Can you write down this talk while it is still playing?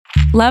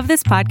Love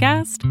this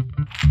podcast?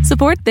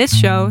 Support this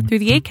show through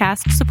the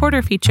Acast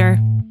supporter feature.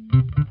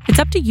 It's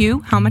up to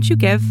you how much you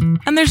give,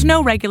 and there's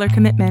no regular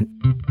commitment.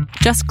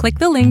 Just click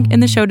the link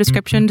in the show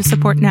description to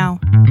support now.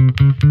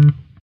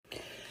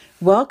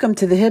 Welcome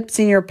to the Hip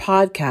Senior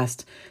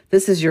Podcast.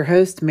 This is your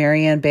host,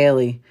 Marianne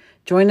Bailey.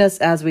 Join us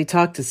as we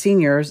talk to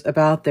seniors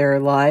about their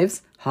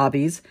lives,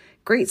 hobbies,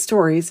 great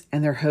stories,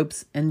 and their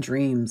hopes and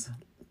dreams.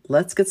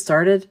 Let's get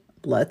started.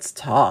 Let's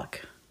talk.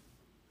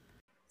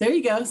 There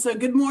you go. So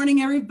good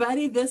morning,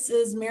 everybody. This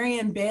is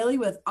Marianne Bailey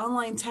with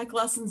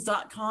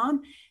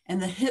OnlineTechLessons.com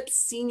and the Hip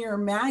Senior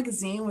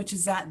Magazine, which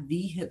is at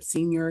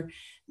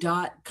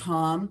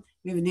thehipsenior.com.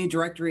 We have a new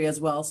directory as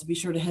well, so be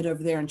sure to head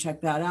over there and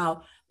check that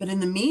out. But in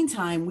the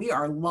meantime, we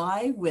are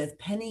live with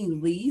Penny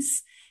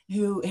Lease,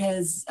 who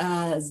has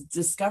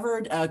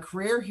discovered a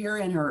career here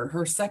in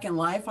her second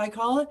life, I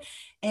call it.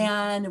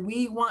 And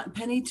we want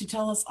Penny to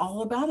tell us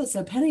all about it.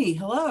 So Penny,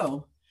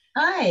 hello.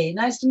 Hi,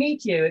 nice to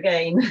meet you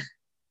again.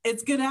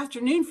 It's good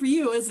afternoon for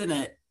you, isn't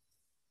it?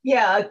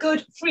 Yeah, a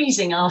good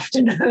freezing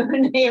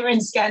afternoon here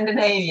in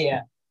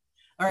Scandinavia.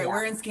 All right,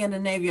 Where in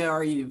Scandinavia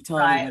are you?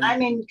 Right,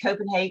 I'm in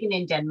Copenhagen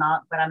in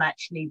Denmark, but I'm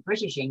actually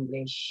British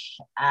English,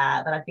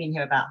 but I've been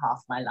here about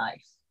half my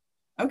life.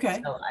 Okay.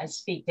 So I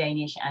speak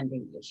Danish and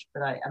English,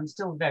 but I'm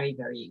still very,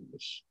 very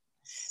English.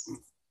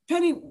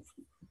 Penny,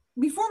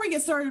 before we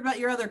get started about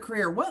your other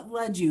career, what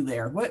led you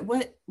there?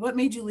 What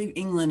made you leave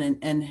England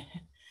and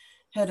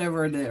head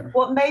over there?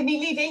 What made me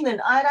leave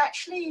England? I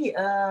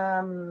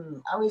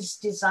was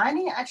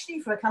designing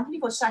actually for a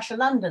company called Sasha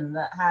London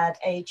that had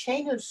a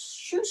chain of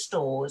shoe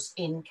stores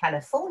in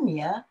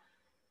California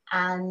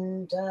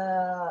and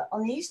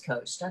on the East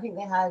Coast. I think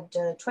they had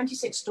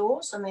 26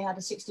 stores and they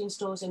had 16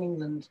 stores in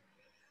England.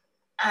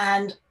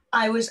 And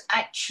I was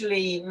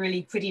actually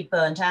really pretty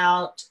burnt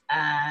out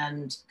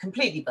and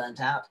completely burnt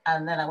out.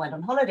 And then I went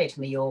on holiday to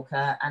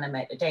Mallorca and I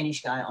met a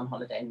Danish guy on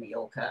holiday in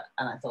Mallorca.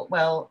 And I thought,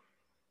 well,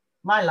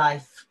 my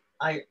life,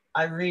 I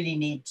really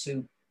need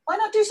to, why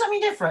not do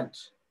something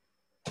different?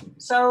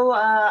 So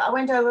I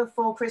went over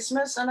for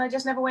Christmas and I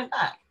just never went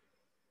back.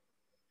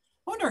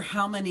 I wonder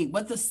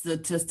what the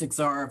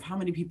statistics are of how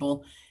many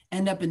people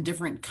end up in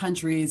different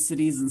countries,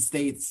 cities, and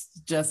states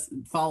just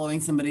following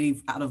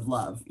somebody out of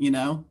love, you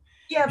know?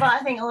 Yeah, but I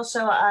think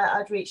also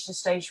I'd reached a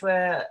stage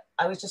where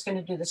I was just going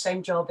to do the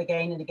same job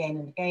again and again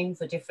and again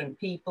for different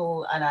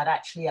people. And I had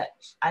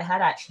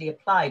actually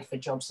applied for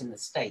jobs in the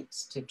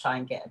States to try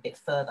and get a bit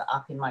further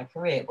up in my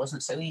career. It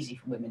wasn't so easy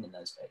for women in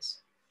those days.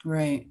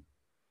 Right.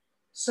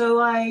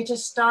 So I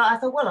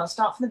thought, well, I'll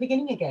start from the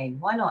beginning again.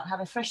 Why not have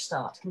a fresh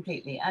start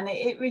completely? And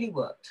it really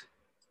worked.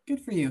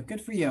 Good for you.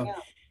 Good for you. Yeah.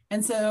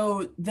 And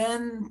so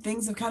then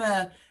things have kind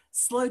of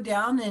slowed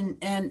down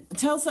and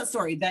tell us that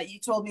story that you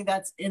told me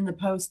that's in the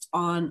post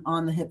on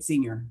the Hip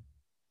Senior.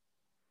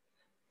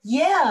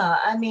 Yeah,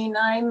 I mean,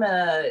 I'm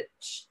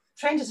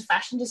trained as a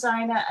fashion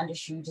designer and a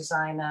shoe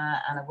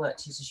designer, and I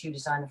worked as a shoe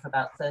designer for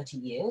about 30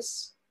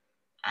 years.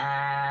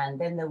 And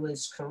then there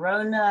was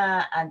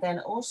Corona, and then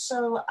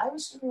also I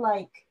was sort of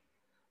like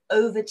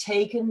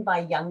overtaken by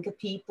younger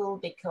people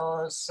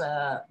because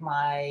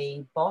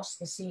my boss,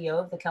 the CEO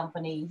of the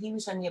company, he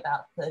was only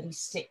about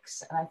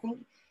 36, and I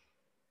think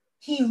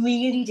he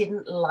really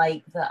didn't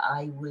like that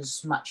I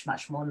was much,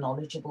 much more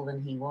knowledgeable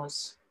than he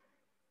was,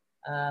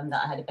 that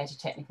I had a better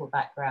technical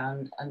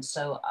background. And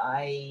so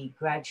I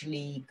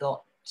gradually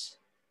got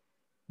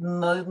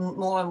more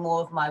and more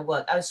of my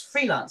work. I was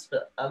freelance,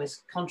 but I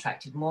was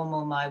contracted. More and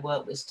more of my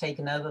work was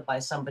taken over by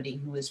somebody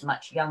who was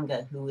much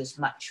younger, who was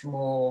much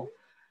more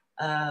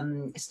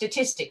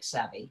statistics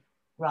savvy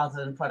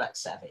rather than product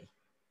savvy.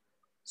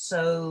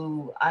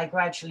 So I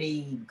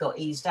gradually got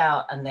eased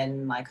out, and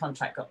then my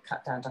contract got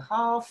cut down to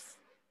half,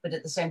 but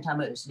at the same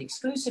time it was an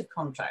exclusive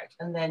contract.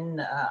 And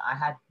then I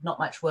had not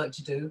much work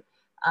to do.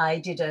 I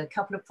did a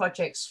couple of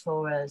projects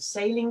for a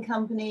sailing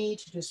company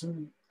to do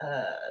some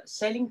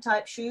sailing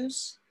type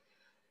shoes.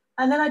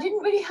 And then I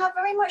didn't really have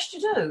very much to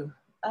do.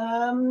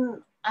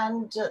 And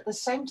at the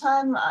same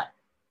time,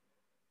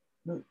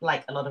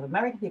 like a lot of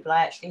American people,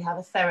 I actually have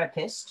a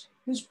therapist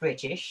who's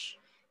British,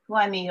 who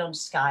I meet on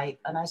Skype.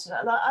 And I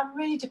said, I'm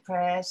really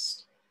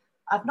depressed.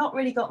 I've not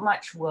really got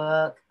much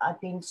work.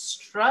 I've been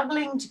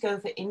struggling to go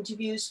for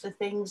interviews for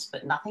things,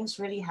 but nothing's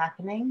really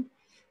happening.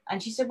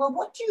 And she said, well,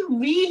 what do you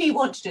really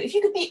want to do? If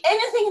you could be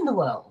anything in the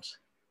world,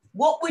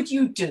 what would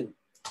you do?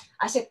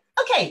 I said,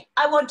 okay,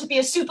 I want to be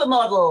a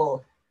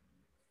supermodel,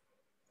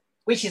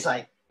 which is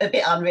like a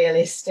bit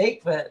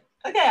unrealistic, but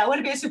okay, I want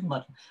to be a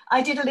supermodel.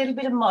 I did a little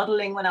bit of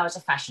modeling when I was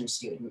a fashion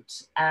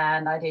student,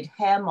 and I did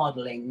hair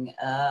modeling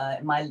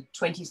in my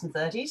 20s and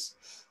 30s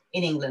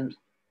in England.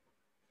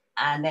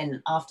 And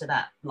then after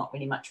that, not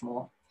really much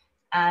more.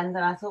 And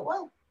then I thought,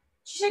 well,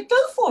 she said, go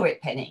for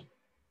it, Penny.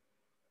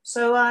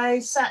 So I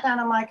sat down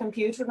on my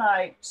computer and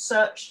I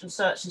searched and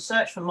searched and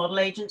searched for model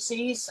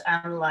agencies.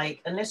 And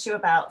like, unless you're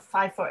about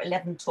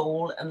 5'11"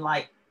 tall and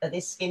like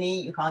this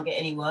skinny, you can't get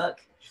any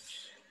work.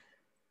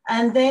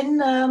 And then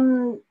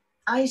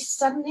I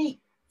suddenly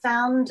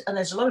found, and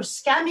there's a lot of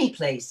scammy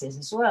places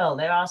as well.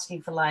 They're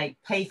asking for like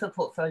pay for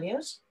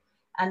portfolios.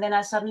 And then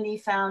I suddenly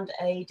found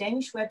a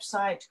Danish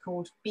website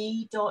called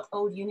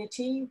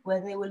b.oldunity, where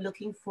they were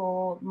looking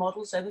for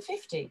models over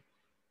 50.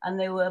 And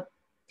they were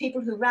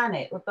people who ran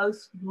it were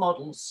both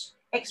models,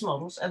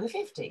 ex-models over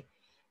 50.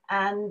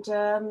 And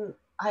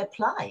I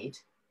applied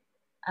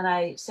and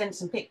I sent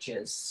some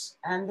pictures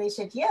and they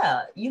said,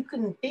 yeah, you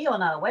can be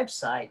on our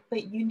website,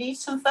 but you need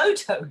some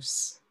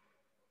photos.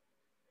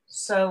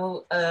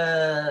 So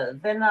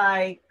then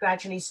I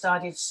gradually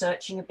started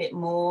searching a bit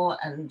more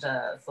and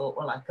thought,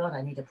 well,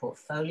 I need a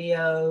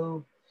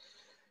portfolio.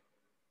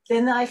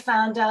 Then I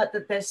found out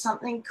that there's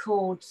something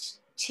called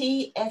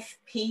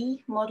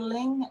TFP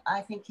modeling. I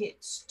think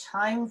it's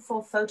time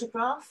for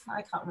photograph.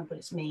 I can't remember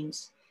what it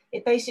means.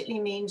 It basically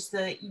means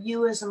that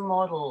you as a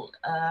model,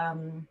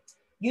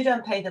 you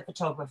don't pay the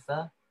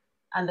photographer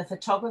and the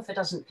photographer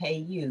doesn't pay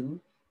you,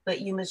 but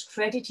you must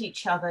credit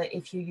each other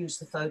if you use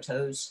the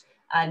photos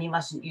and you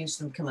mustn't use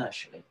them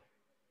commercially.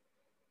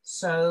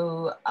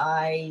 So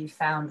I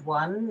found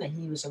one.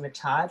 He was a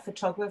retired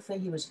photographer.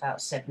 He was about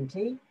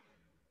 70,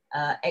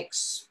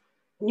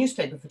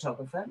 ex-newspaper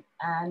photographer.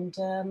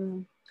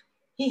 And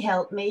he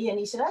helped me and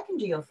he said, I can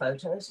do your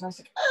photos. And I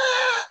said,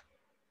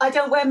 I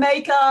don't wear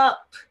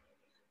makeup.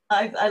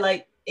 I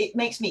like, it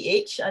makes me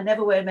itch. I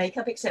never wear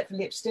makeup except for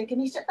lipstick.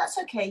 And he said, that's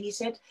okay. He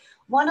said,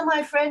 one of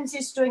my friends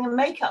is doing a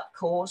makeup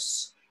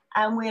course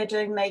and we're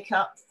doing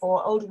makeup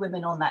for older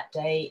women on that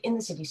day in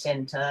the city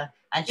centre,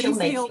 and she'll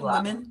make you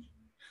up. Women?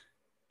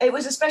 It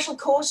was a special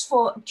course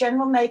for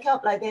general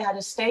makeup, like they had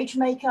a stage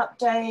makeup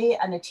day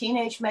and a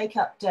teenage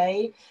makeup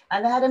day,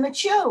 and they had a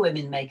mature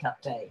women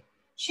makeup day.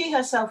 She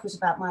herself was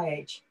about my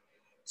age.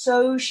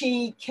 So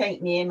she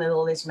caked me in with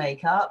all this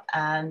makeup,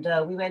 and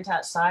we went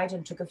outside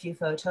and took a few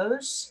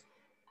photos.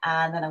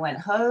 And then I went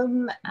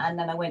home, and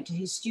then I went to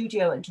his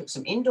studio and took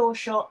some indoor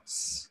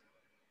shots.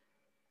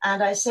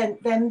 And I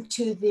sent them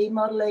to the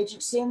model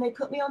agency and they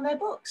put me on their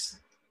books.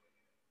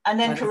 And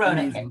then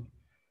Corona came.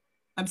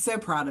 I'm so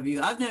proud of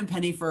you. I've known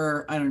Penny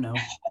for, I don't know,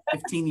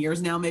 15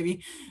 years now,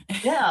 maybe.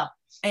 Yeah.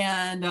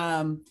 And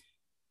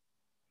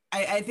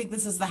I think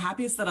this is the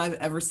happiest that I've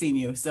ever seen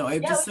you. So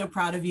I'm just so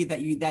proud of you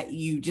that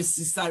you just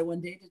decided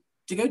one day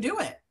to go do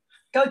it.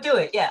 Go do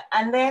it, yeah.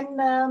 And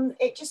then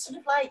it just sort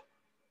of like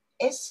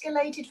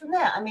escalated from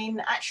there. I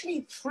mean,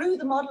 actually through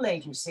the model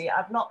agency,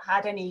 I've not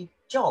had any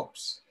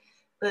jobs.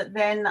 But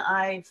then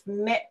I've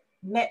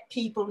met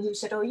people who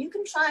said, oh, you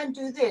can try and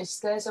do this.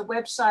 There's a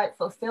website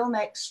for film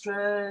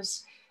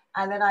extras.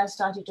 And then I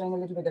started doing a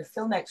little bit of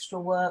film extra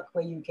work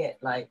where you get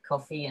like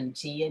coffee and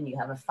tea and you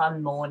have a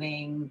fun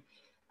morning,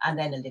 and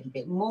then a little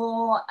bit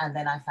more. And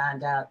then I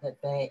found out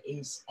that there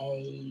is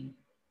a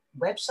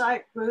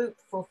website group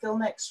for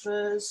film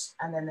extras.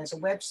 And then there's a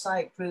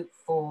website group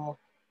for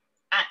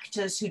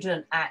actors who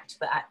don't act,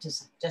 but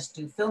actors just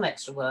do film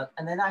extra work.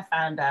 And then I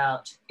found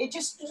out it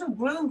just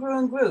grew and grew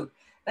and grew.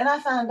 Then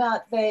I found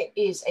out there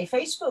is a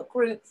Facebook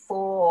group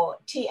for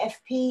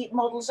TFP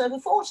models over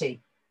 40.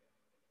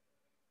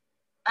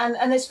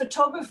 And there's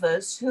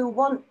photographers who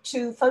want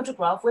to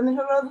photograph women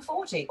who are over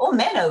 40 or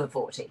men over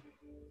 40.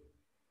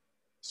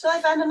 So I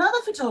found another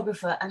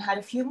photographer and had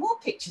a few more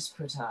pictures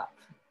put up.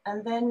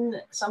 And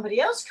then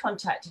somebody else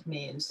contacted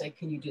me and said,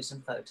 can you do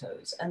some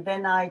photos? And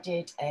then I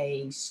did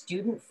a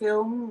student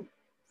film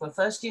for a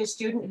first-year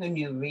student who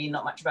knew really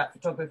not much about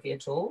photography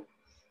at all.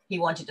 He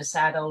wanted a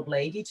sad old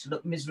lady to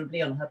look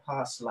miserably on her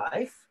past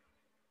life.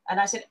 And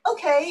I said,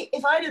 okay,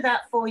 if I do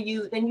that for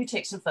you, then you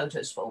take some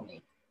photos for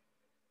me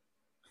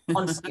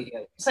on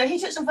studio. So he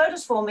took some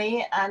photos for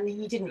me and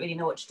he didn't really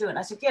know what to do. And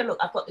I said, yeah, look,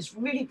 I've got this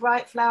really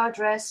bright flower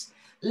dress.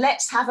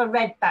 Let's have a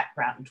red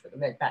background. But the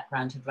red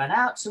background had run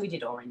out, so we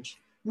did orange,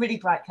 really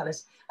bright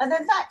colors. And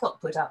then that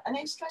got put up and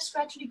it's just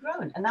gradually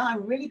grown. And now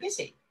I'm really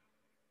busy.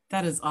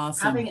 That is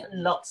awesome. Having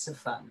lots of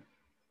fun.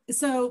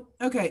 So,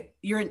 okay,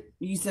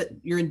 you said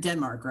you're in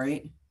Denmark,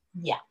 right?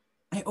 Yeah.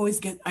 I always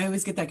get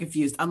that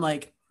confused. I'm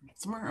like,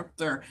 somewhere up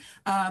there.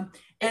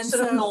 It's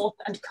sort of north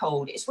and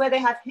cold. It's where they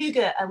have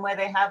hygge and where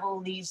they have all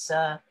these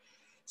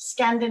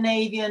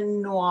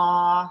Scandinavian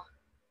noir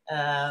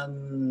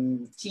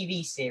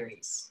TV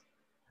series.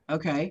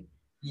 Okay.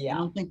 Yeah. I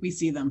don't think we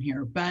see them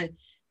here, but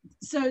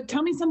so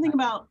tell me something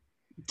about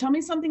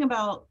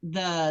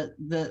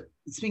the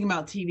speaking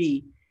about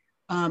TV.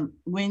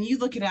 When you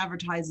look at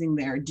advertising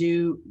there,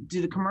 do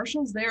the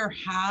commercials there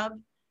have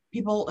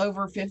people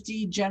over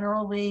 50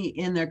 generally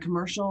in their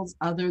commercials,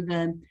 other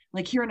than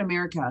like here in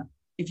America,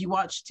 if you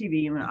watch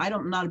TV, I mean,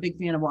 I'm not a big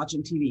fan of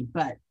watching TV,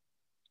 but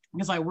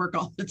because I work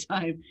all the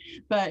time,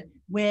 but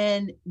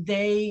when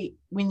I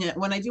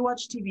do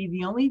watch TV,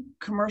 the only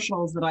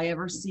commercials that I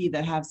ever see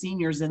that have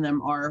seniors in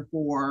them are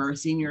for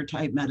senior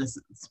type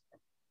medicines,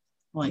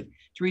 like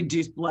to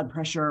reduce blood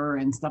pressure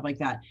and stuff like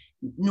that.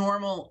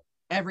 Normal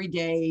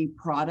everyday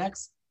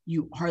products,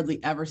 you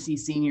hardly ever see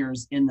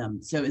seniors in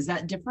them. So is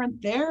that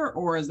different there,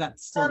 or is that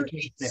still the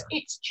case there?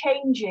 It's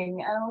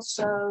changing, and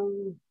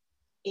also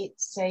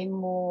it's a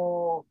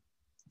more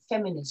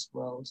feminist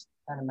world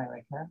than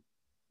America.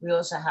 We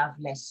also have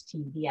less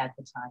TV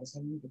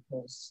advertising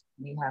because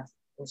we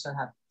also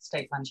have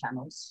state-run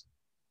channels.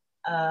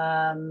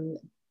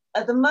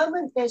 At the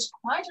moment, there's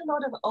quite a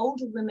lot of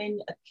older women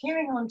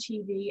appearing on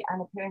TV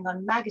and appearing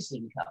on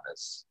magazine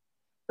covers,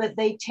 but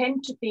they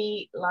tend to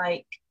be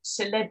like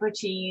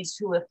celebrities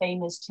who were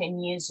famous 10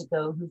 years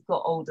ago who've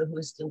got older, who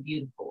are still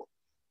beautiful.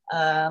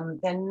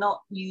 They're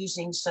not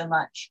using so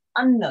much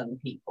unknown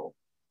people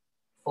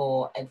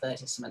for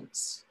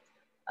advertisements.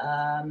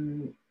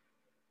 Well,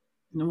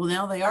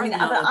 now they are. I mean,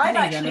 I've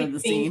actually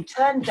been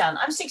turned down.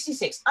 I'm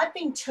 66. I've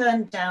been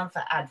turned down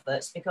for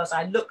adverts because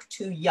I look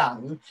too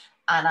young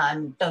and I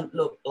don't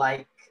look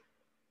like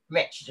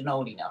wretched and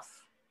old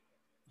enough.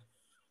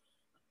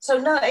 So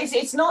no,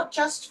 it's not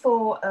just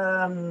for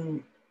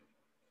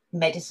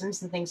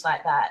medicines and things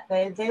like that.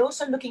 They're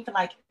also looking for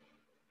like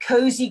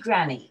cozy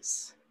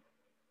grannies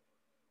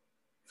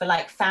for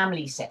like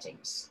family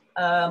settings.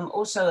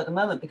 Also at the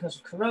moment, because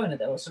of Corona,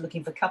 they're also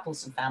looking for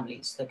couples and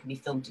families that can be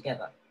filmed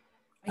together.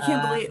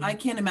 I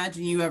can't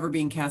imagine you ever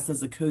being cast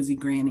as a cozy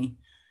granny.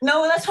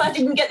 No, that's why I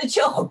didn't get the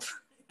job.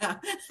 Yeah.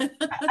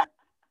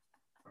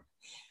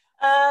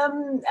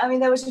 I mean,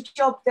 there was a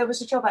job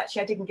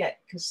actually I didn't get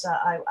because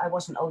I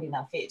wasn't old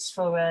enough. It's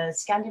for a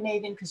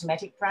Scandinavian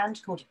cosmetic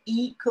brand called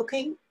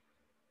E-Cooking,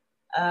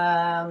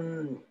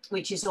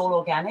 which is all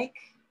organic,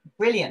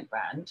 brilliant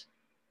brand.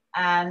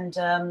 And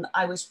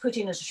I was put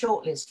in as a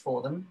shortlist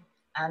for them.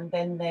 And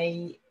then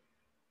they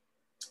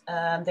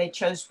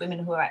chose women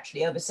who are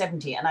actually over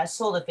 70. And I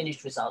saw the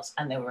finished results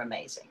and they were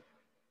amazing.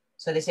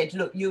 So they said,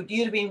 look, you'd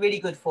have been really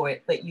good for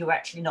it, but you're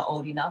actually not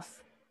old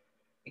enough,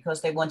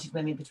 because they wanted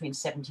women between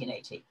 70 and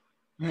 80.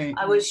 Right.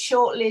 I was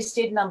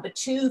shortlisted number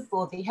 2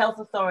 for the health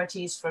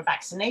authorities for a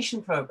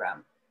vaccination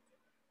program.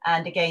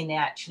 And again, they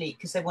actually,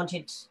 because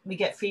we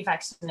get free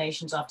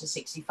vaccinations after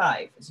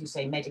 65, as you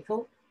say,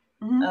 medical.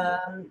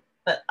 Mm-hmm.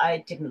 But I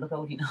didn't look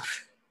old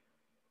enough.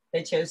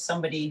 They chose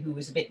somebody who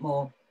was a bit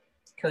more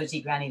cozy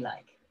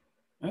granny-like.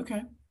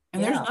 Okay.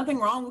 And there's nothing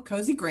wrong with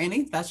cozy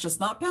granny. That's just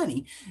not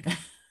Penny.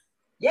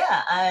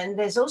 Yeah. And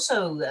there's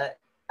also,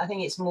 I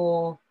think it's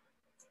more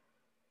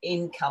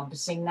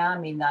encompassing now. I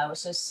mean, I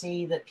also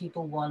see that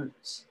people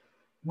want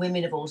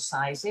women of all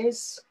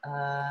sizes.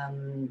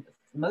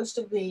 Most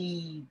of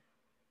the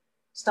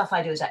stuff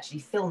I do is actually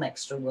film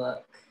extra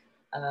work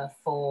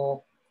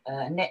for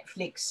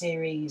Netflix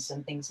series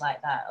and things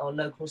like that, or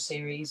local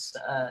series,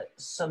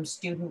 some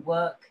student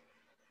work.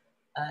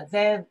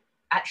 They're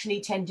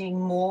actually tending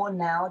more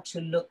now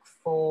to look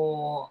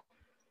for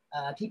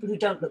people who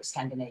don't look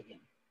Scandinavian.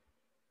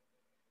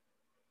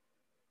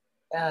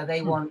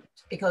 They want,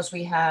 because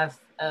we have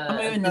I'm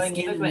moving to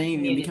Scandinavia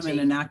and becoming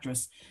an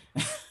actress.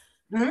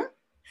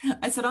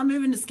 I said, I'm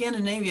moving to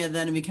Scandinavia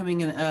then and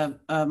becoming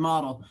a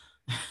model.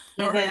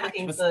 Yeah, they're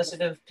looking for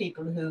sort of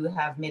people who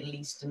have Middle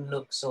Eastern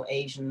looks or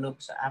Asian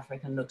looks or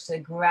African looks. They're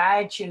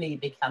gradually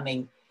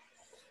becoming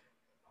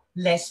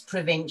less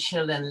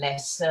provincial and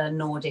less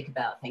Nordic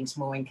about things,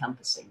 more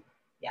encompassing.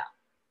 Yeah.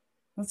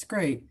 That's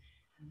great.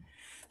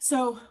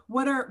 So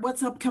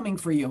what's upcoming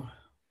for you?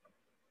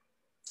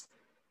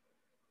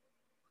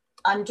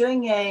 I'm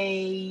doing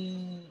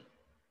a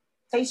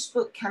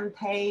Facebook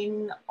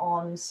campaign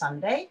on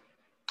Sunday,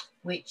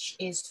 which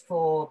is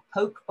for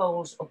poke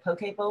bowls or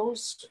poke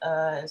bowls,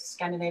 a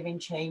Scandinavian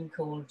chain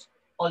called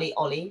Ollie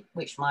Ollie,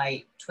 which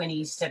my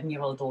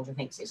 27-year-old daughter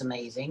thinks is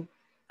amazing.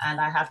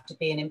 And I have to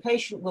be an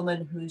impatient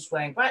woman who's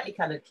wearing brightly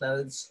colored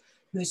clothes,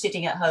 who's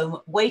sitting at home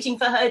waiting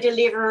for her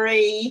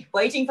delivery,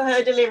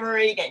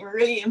 getting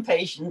really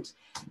impatient.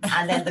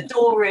 And then the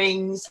door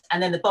rings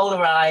and then the bowl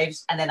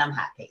arrives and then I'm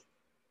happy.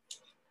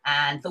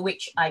 And for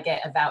which I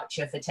get a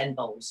voucher for 10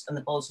 bowls, and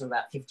the bowls are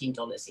about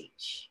 $15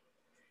 each.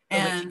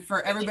 And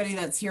for everybody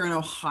that's here in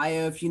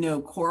Ohio, if you know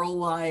Coral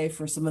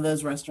Life or some of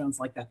those restaurants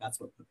like that, that's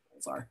what the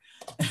bowls are.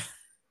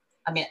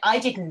 I mean, I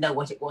didn't know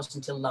what it was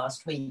until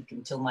last week,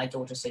 until my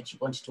daughter said she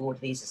wanted to order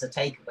these as a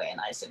takeaway. And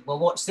I said, well,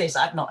 what's this?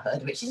 I've not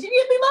heard of it. She said,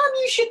 yeah, Mum,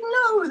 you should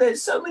know.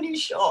 There's so many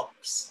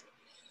shops.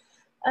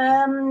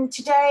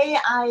 Today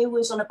I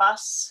was on a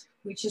bus,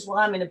 which is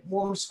why I'm in a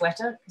warm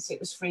sweater, because it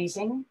was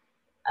freezing.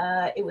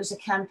 It was a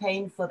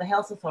campaign for the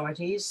health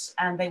authorities,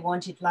 and they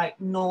wanted like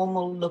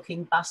normal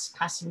looking bus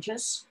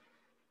passengers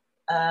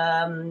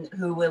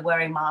who were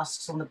wearing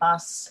masks on the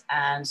bus,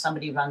 and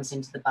somebody runs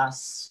into the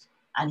bus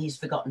and he's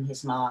forgotten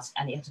his mask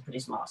and he had to put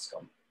his mask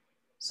on.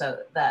 So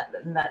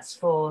that's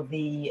for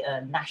the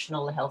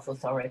National Health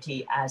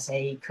Authority as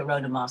a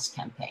Corona mask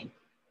campaign,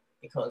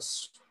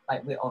 because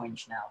like we're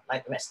orange now,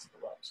 like the rest of the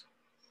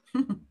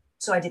world.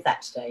 So I did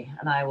that today,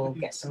 and I will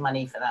get some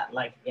money for that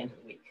like at the end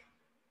of the week.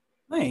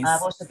 Nice.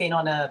 I've also been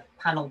on a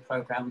panel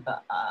program,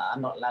 but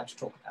I'm not allowed to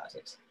talk about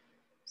it.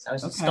 So I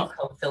was in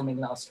Stockholm filming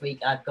last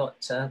week. I've got,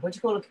 what do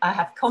you call it? I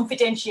have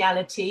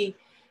confidentiality,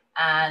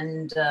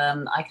 and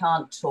I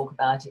can't talk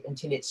about it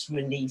until it's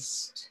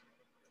released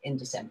in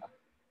December.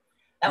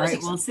 All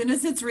right. Well, as soon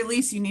as it's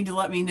released, you need to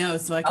let me know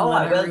so I can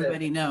let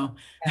everybody know.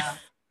 Yeah.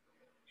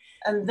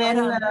 And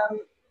then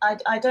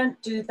I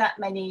don't do that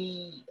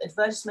many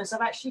advertisements.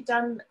 I've actually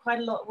done quite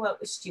a lot of work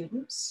with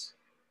students.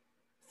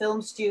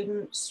 Film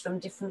students from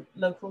different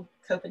local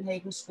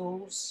Copenhagen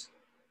schools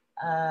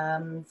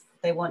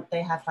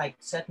they have like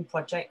certain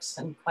projects,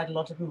 and quite a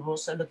lot of them are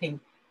also looking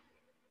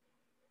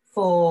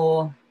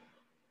for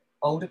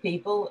older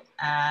people.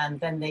 And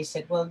then they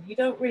said, well, you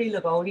don't really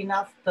look old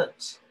enough,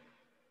 but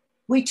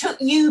we took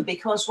you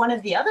because one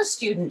of the other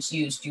students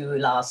used you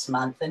last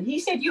month, and he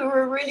said you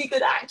were a really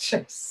good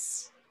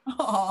actress.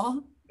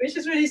 Aww. Which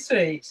is really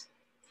sweet.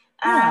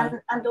 Yeah.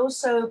 And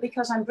also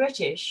because I'm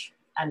British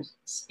and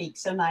speak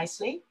so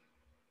nicely,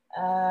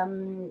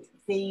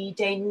 the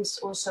Danes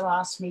also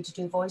asked me to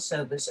do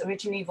voiceovers.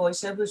 Originally,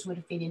 voiceovers would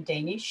have been in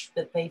Danish,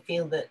 but they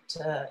feel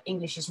that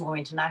English is more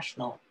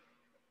international.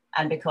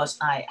 And because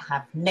I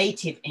have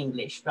native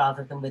English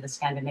rather than with a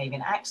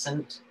Scandinavian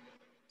accent,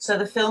 so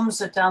the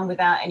films are done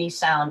without any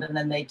sound, and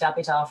then they dub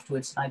it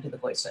afterwards, and I do the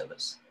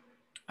voiceovers.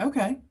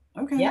 Okay.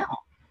 Okay. Yeah.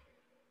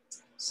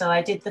 So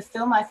I did the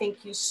film I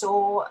think you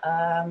saw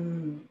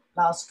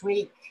last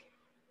week,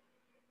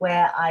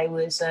 where I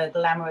was a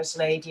glamorous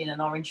lady in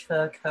an orange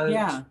fur coat,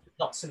 Yeah.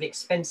 lots of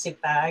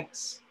expensive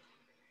bags.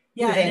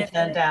 Yeah. Who then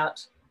turned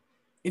out.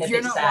 If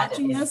you're not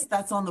watching this,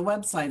 that's on the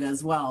website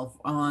as well.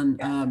 On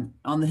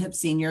the Hip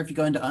Senior, if you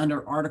go into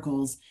under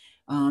articles,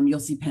 you'll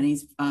see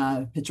Penny's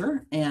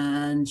picture,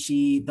 and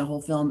the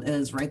whole film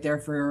is right there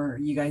for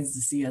you guys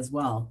to see as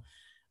well.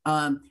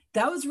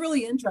 That was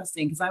really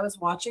interesting because I was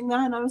watching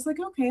that and I was like,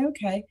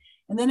 okay.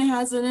 And then it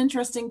has an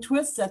interesting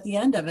twist at the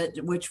end of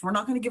it, which we're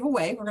not going to give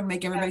away. We're going to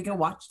make everybody go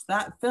watch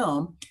that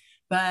film.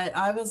 But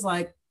I was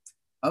like,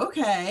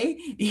 okay,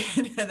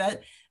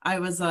 that I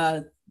was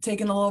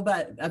taken a little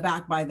bit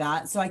aback by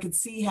that. So I could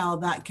see how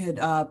that could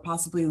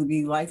possibly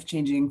be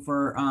life-changing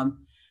for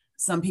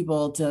some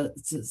people to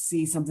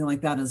see something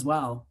like that as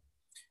well.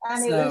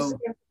 And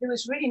it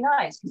was really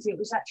nice because it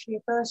was actually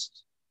a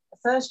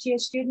first year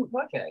student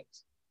project.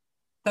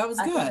 That was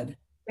good.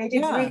 They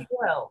did really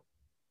well.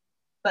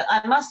 But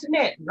I must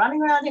admit,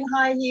 running around in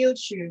high-heeled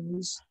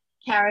shoes,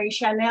 carrying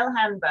Chanel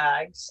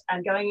handbags,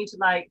 and going into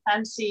like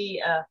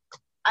fancy,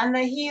 and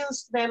the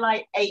heels, they're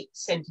like 8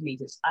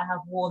 centimeters. I have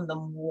worn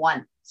them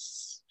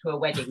once to a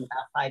wedding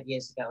about 5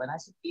 years ago. And I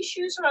said, these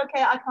shoes are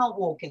okay, I can't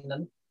walk in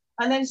them.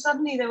 And then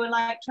suddenly they were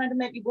like trying to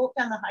make me walk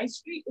down the high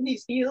street in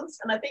these heels.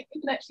 And I think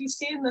you can actually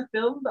see in the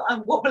film that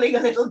I'm wobbling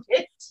a little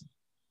bit.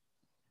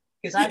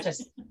 Because I'm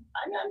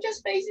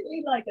just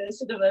basically like a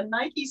sort of a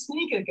Nike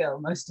sneaker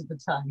girl most of the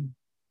time.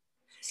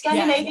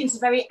 Scandinavians are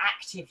very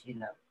active, you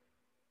know.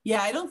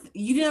 Yeah,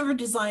 you never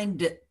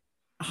designed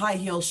high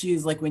heel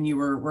shoes like when you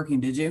were working,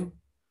 did you?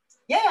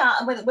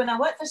 Yeah, when I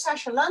worked for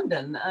Sasha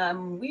London,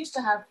 we used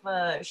to have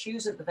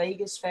shoes at the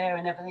Vegas Fair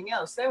and everything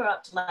else. They were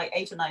up to like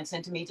 8 or 9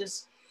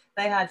 centimeters.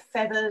 They had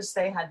feathers,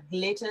 they had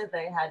glitter,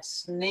 they had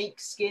snake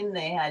skin,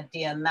 they had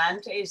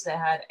diamantes, they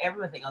had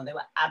everything on. They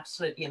were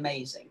absolutely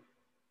amazing.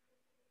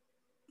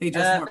 They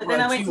just but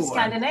then I went to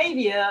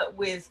Scandinavia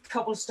with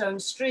cobblestone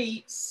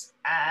streets,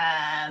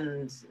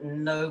 and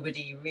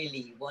nobody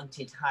really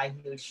wanted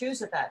high-heeled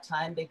shoes at that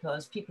time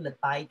because people are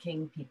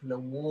biking, people are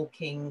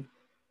walking,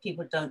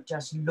 people don't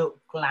just look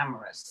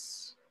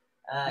glamorous.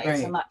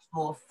 It's a much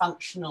more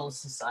functional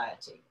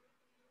society.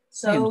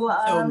 So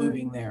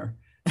moving there.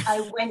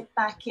 I went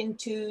back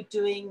into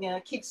doing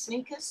kids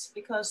sneakers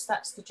because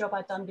that's the job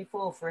I'd done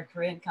before for a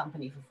Korean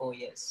company for 4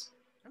 years.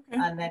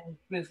 Okay. And then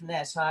grew from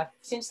there. So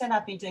since then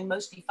I've been doing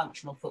mostly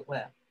functional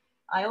footwear.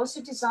 I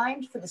also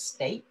designed for the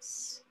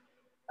States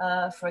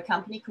for a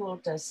company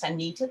called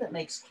Sanita that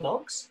makes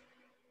clogs.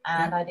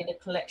 And I did a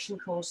collection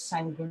called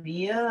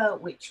Sangria,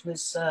 which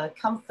was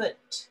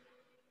comfort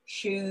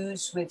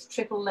shoes with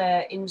triple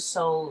layer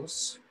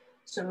insoles,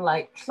 sort of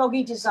like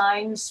cloggy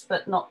designs,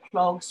 but not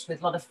clogs,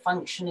 with a lot of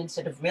function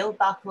instead of real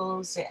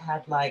buckles. It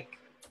had like,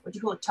 what do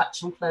you call it,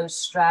 touch and close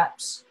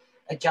straps,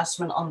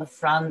 adjustment on the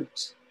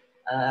front,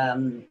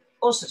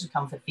 all sorts of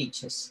comfort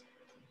features.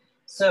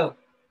 So,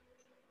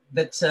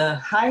 but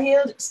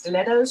high-heeled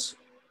stilettos,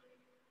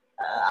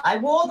 I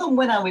wore them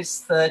when I was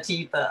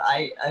 30, but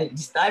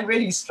I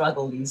really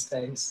struggle these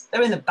days.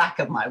 They're in the back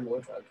of my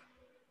wardrobe.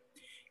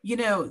 You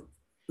know,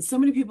 so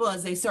many people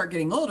as they start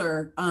getting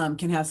older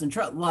can have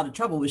a lot of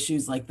trouble with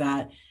shoes like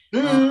that.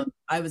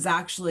 I was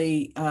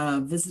actually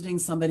visiting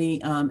somebody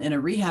in a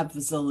rehab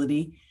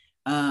facility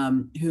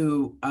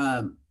who,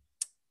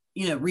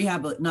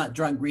 rehab, not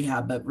drug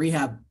rehab, but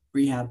rehab.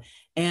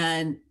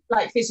 And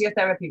like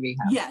physiotherapy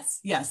rehab.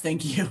 Yes,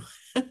 thank you.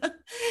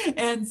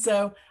 And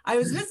so I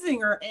was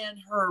visiting her, and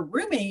her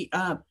roommate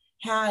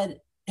had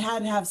to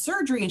have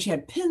surgery, and she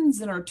had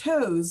pins in her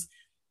toes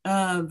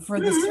for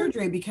the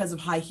surgery because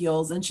of high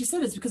heels. And she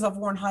said, it's because I've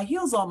worn high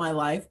heels all my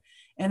life,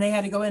 and they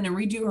had to go in and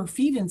redo her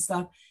feet and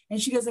stuff. And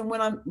she goes, and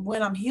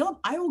when I'm healed,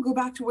 I will go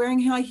back to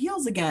wearing high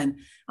heels again.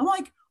 I'm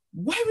like,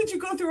 why would you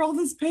go through all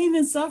this pain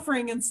and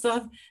suffering and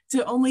stuff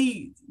to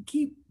only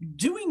keep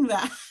doing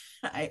that?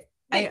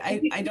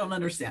 I don't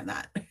understand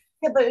that.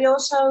 Yeah, but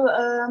also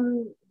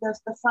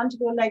the front of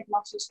your leg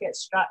muscles get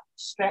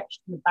stretched,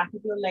 and the back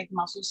of your leg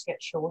muscles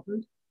get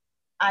shortened.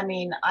 I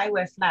mean, I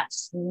wear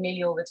flats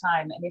nearly all the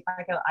time, and if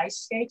I go ice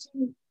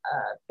skating,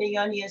 being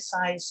only a US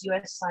size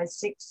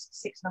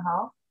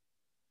 6.5,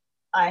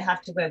 I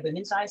have to wear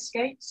women's ice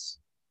skates.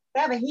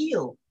 They have a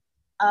heel.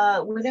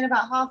 Within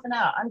about half an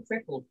hour, I'm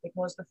crippled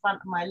because the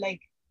front of my leg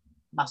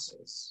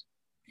muscles,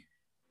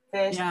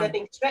 they're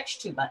being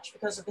stretched too much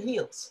because of the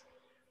heels.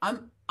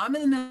 I'm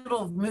in the middle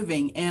of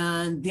moving,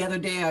 and the other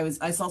day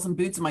I saw some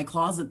boots in my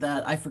closet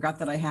that I forgot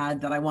that I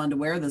had that I wanted to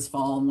wear this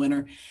fall and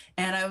winter,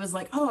 and I was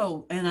like,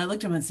 oh, and I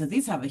looked at them and said,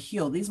 these have a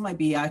heel. These might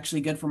be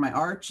actually good for my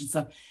arch and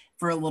stuff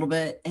for a little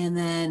bit, and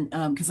then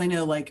because I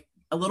know like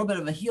a little bit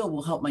of a heel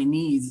will help my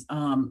knees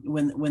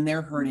when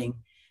they're hurting,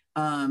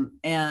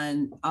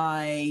 and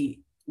I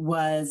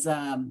was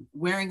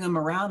wearing them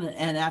around,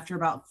 and after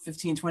about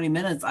 15-20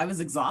 minutes I was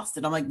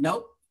exhausted. I'm like,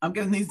 nope, I'm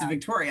giving these to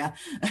Victoria.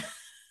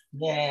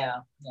 Yeah.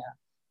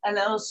 And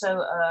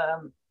also,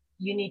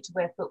 you need to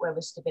wear footwear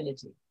with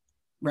stability.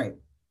 Right.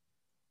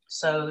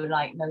 So,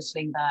 like, no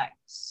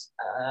slingbacks.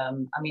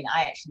 I mean,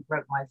 I actually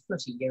broke my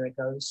foot a year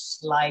ago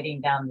sliding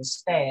down the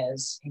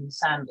stairs in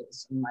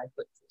sandals, and my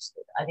foot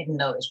twisted. I didn't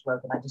know it was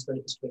broken. I just thought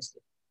it was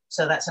twisted.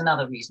 So that's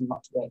another reason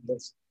not to wear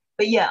heels.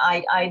 But yeah,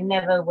 I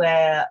never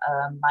wear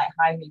like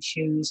high heel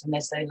shoes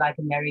unless they're like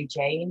a Mary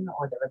Jane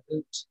or they're a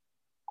boot,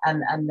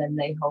 and then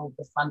they hold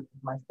the front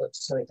of my foot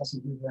so it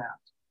doesn't move around.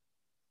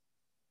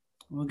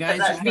 Well, guys,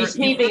 but that's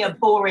me being a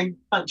boring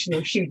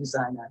functional shoe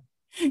designer.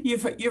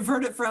 You've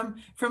heard it from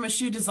a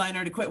shoe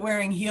designer to quit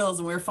wearing heels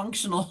and wear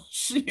functional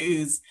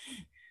shoes.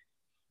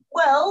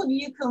 Well,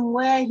 you can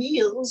wear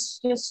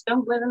heels, just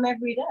don't wear them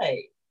every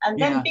day. And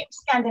then big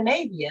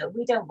Scandinavia,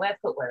 we don't wear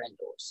footwear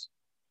indoors.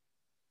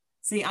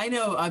 See, I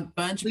know a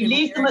bunch of people.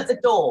 We leave them at the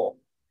door.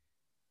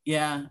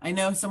 Yeah, I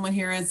know someone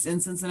here in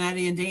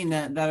Cincinnati and Dayton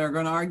that are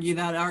going to argue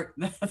that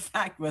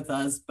fact with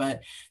us,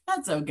 but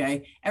that's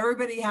okay.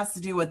 Everybody has to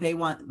do what they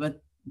want,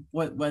 but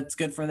what's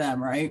good for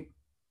them, right?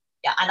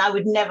 Yeah, and I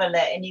would never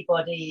let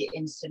anybody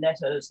in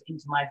stilettos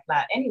into my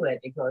flat anyway,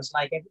 because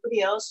like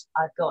everybody else,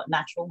 I've got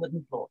natural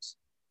wooden floors.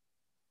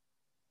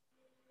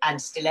 And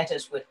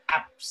stilettos would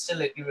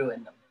absolutely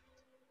ruin them.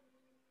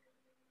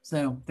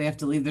 So they have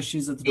to leave their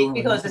shoes at the door.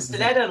 Because the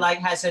stiletto like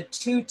has a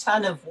 2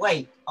 ton of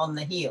weight on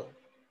the heel.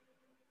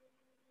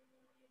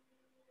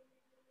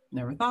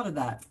 Never thought of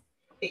that.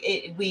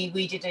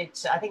 We did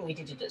it, I think we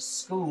did it at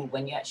school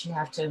when you actually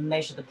have to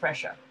measure the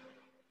pressure.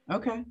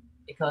 Okay.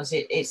 Because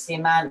it's the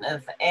amount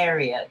of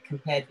area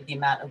compared with the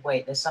amount of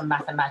weight. There's some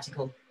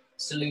mathematical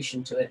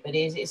solution to it, but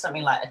it's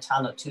something like 1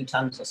 ton or 2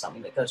 tons or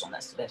something that goes on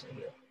that stiletto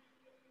heel.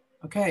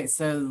 Okay,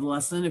 so the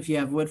lesson, if you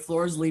have wood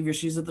floors, leave your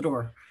shoes at the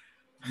door.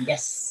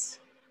 Yes.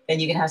 Then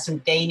you can have some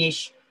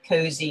Danish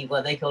cozy,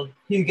 what they call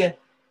hygge.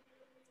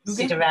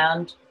 Sit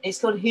around.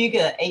 It's called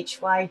hygge,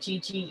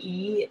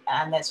 Hygge,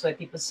 and that's where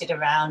people sit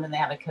around and they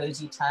have a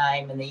cozy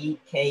time and they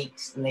eat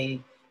cakes and they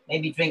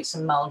maybe drink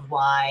some mulled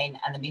wine,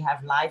 and then we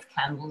have live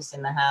candles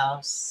in the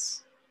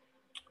house.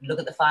 Look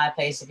at the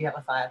fireplace if you have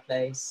a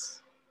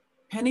fireplace.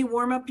 Penny,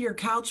 warm up your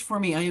couch for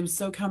me. I am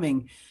so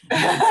coming.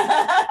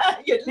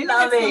 You'd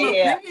love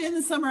it. Maybe in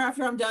the summer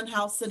after I'm done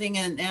house sitting,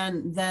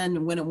 and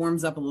then when it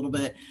warms up a little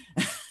bit.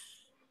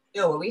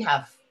 Well, we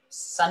have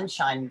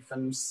sunshine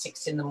from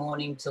 6 in the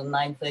morning till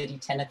 9:30,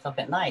 10 o'clock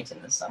at night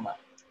in the summer.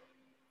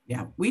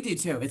 Yeah, we do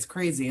too. It's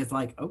crazy. It's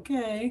like,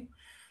 okay.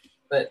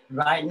 But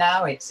right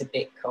now it's a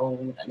bit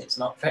cold and it's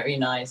not very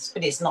nice,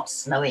 but it's not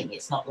snowing.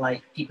 It's not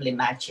like people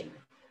imagine.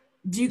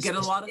 Do you get a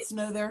lot of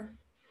snow there?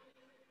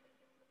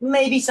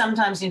 Maybe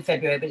sometimes in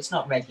February, but it's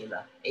not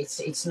regular.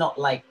 It's not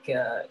like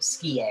a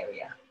ski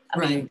area. I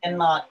mean,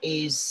 Denmark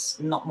is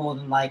not more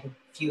than like a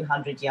few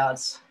hundred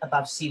yards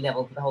above sea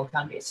level for the whole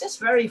country. It's just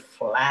very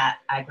flat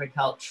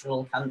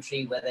agricultural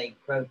country where they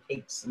grow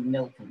pigs and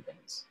milk and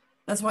things.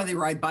 That's why they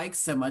ride bikes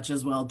so much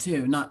as well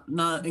too. Not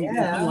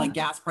including like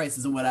gas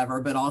prices and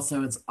whatever, but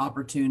also it's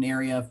opportune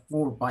area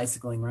for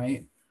bicycling,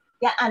 right?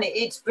 Yeah, and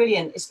it's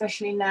brilliant,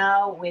 especially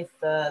now with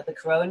the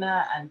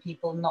corona and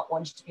people not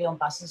wanting to be on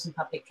buses and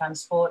public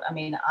transport. I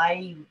mean,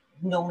 I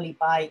normally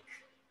bike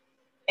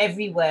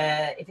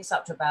everywhere if it's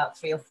up to about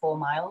 3 or 4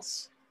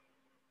 miles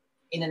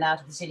in and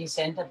out of the city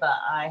center, but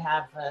I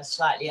have a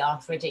slightly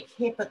arthritic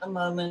hip at the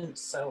moment,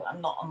 so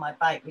I'm not on my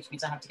bike, which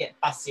means I have to get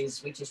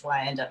buses, which is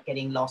why I end up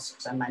getting lost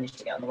because I managed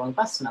to get on the wrong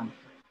bus number.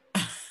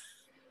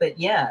 But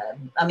yeah,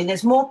 I mean,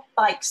 there's more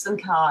bikes than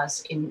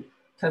cars in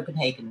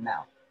Copenhagen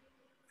now.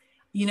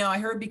 You know, I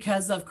heard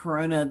because of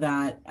Corona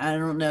that, I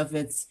don't know if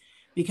it's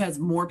because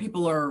more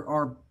people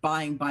are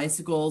buying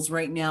bicycles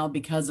right now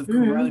because of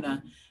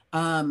Corona,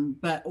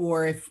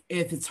 or if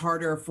it's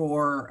harder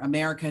for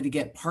America to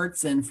get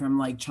parts in from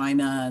like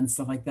China and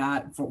stuff like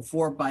that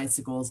for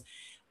bicycles,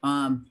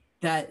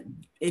 that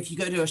if you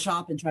go to a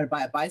shop and try to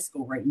buy a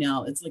bicycle right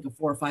now, it's like a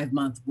 4 or 5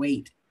 month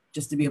wait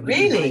just to be able to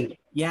really? buy it.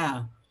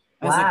 Yeah.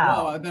 I was like,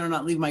 whoa, I better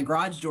not leave my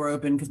garage door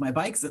open because my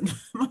bike's in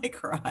my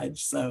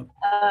garage. So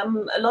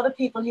a lot of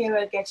people here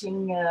are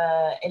getting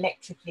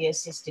electrically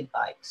assisted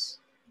bikes.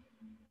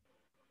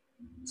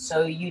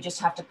 So you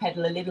just have to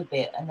pedal a little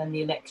bit and then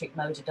the electric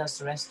motor does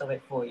the rest of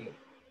it for you.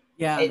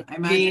 Yeah, it's I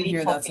imagine really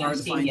here that's hard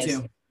to find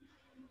too.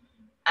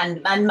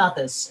 And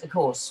mothers, of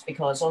course,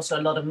 because also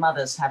a lot of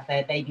mothers have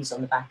their babies on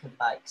the back of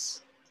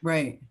bikes.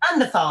 Right.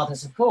 And the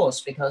fathers, of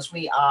course, because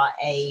we are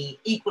a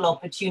equal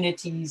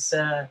opportunities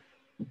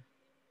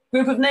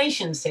group of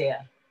nations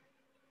here.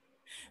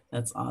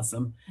 That's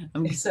awesome.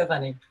 It's so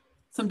funny.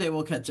 Someday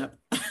we'll catch up.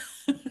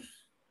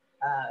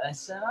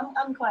 So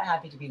I'm quite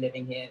happy to be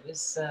living here. It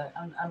was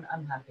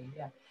I'm happy,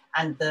 yeah.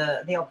 And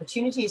the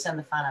opportunities and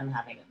the fun I'm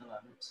having at the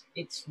moment.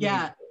 It's really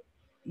yeah. Cool.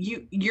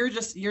 You're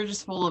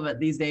just full of it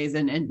these days,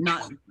 and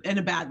not in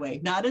a bad way,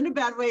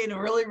 in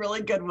a really,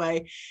 really good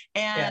way.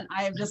 And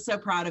I am just so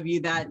proud of you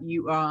that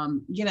you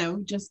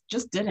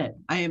just did it.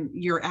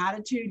 Your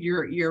attitude,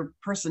 your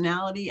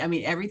personality. I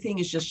mean, everything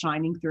is just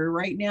shining through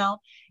right now.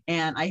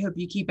 And I hope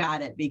you keep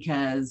at it,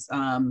 because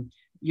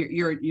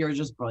you're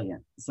just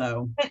brilliant.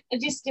 So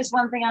just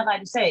one thing I'd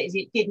like to say is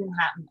it didn't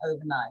happen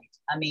overnight.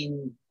 I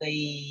mean,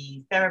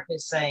 the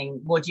therapist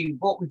saying, what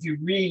would you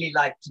really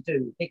like to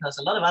do? Because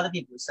a lot of other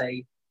people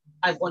say,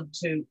 I want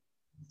to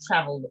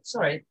travel.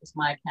 Sorry, it's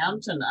my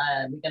account, and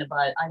I'm going to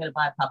buy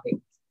a puppy.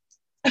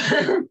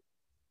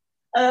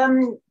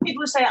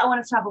 People say, I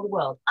want to travel the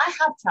world. I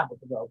have traveled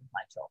the world with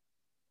my job.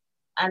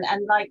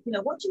 And like,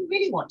 what do you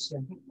really want to do?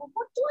 I think, well,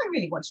 what do I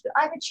really want to do?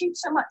 I've achieved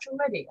so much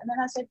already. And then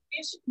I said, be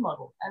a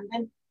supermodel. And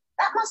then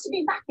that must have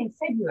been back in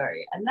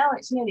February. And now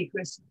it's nearly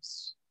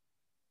Christmas.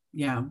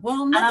 Yeah.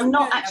 Well, and I'm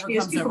not actually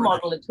a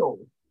supermodel at all.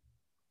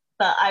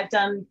 But I've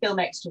done film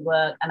extra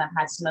work, and I've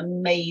had some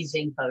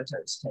amazing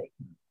photos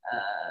taken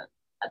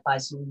by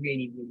some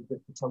really, really good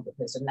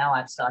photographers. And now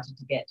I've started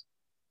to get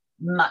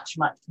much,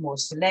 much more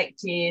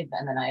selective.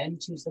 And then I only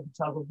choose the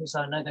photographers who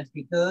are not going to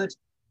be good.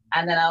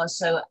 And then I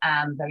also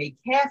am very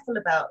careful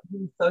about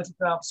who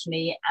photographs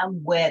me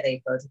and where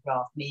they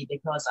photograph me,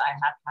 because I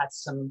have had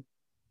some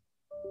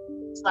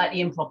slightly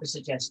improper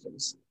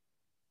suggestions.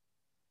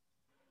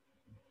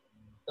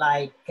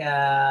 Like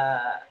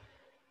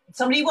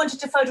somebody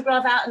wanted to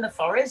photograph out in the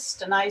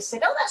forest, and I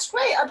said, oh, that's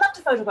great. I'd love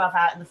to photograph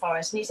out in the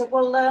forest. And he said,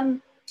 well, how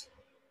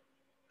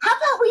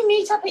about we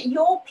meet up at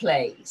your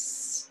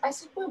place? I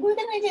said, well, we're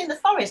going to be in the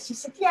forest. He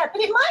said, yeah,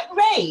 but it might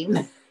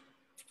rain.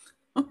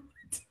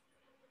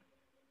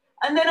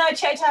 And then I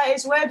checked out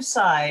his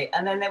website,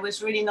 and then there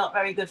was really not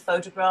very good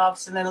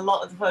photographs. And then a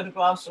lot of the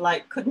photographs were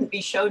like, couldn't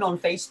be shown on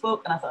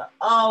Facebook. And I thought,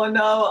 oh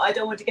no, I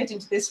don't want to get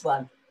into this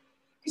one.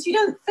 Because you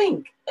don't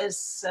think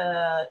as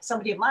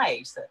somebody of my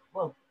age that,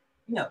 well,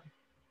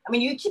 I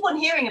mean, you keep on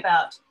hearing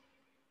about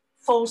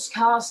false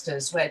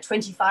casters where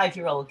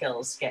 25-year-old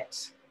girls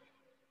get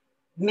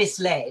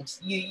misled.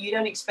 You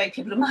don't expect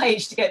people of my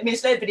age to get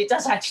misled, but it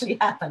does actually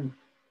happen.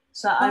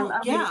 So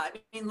I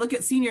mean, look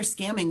at senior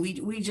scamming.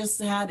 We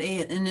just had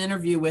an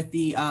interview with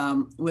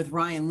with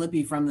Ryan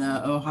Lippy from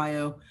the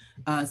Ohio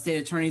State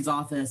Attorney's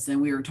Office,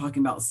 and we were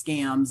talking about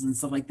scams and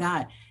stuff like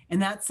that.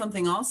 And that's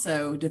something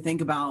also to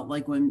think about,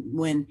 like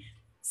when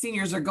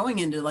seniors are going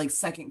into like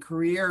second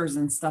careers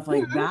and stuff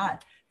like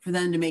that, for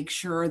them to make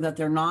sure that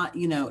they're not,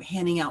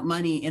 handing out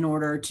money in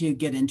order to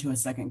get into a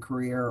second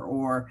career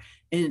or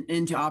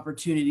into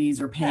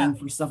opportunities or paying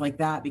for stuff like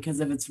that.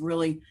 Because if it's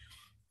really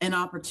an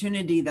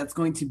opportunity that's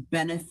going to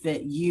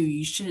benefit you,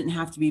 you shouldn't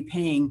have to be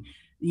paying,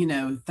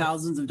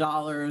 thousands of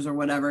dollars or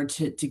whatever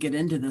to get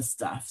into this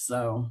stuff.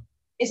 So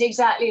it's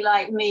exactly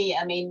like me.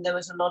 I mean, there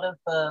was a lot of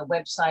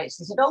websites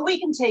that said, oh, we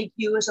can take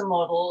you as a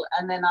model.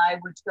 And then I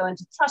would go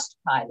into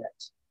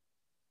Trustpilot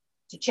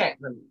to check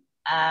them.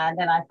 And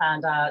then I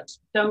found out,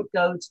 don't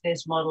go to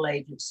this model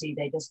agency.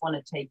 They just want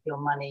to take your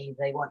money.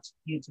 They want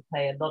you to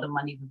pay a lot of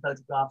money for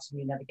photographs, and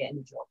you never get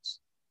any jobs.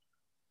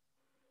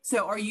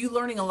 So are you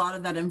learning a lot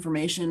of that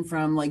information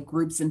from like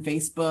groups in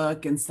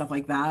Facebook and stuff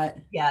like that?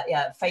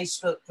 Yeah.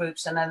 Facebook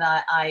groups. And then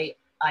I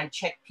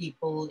check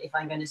people. If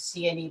I'm going to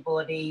see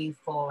anybody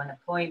for an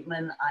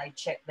appointment, I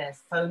check their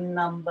phone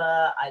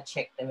number, I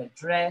check their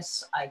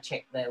address, I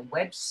check their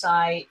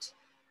website.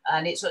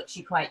 And it's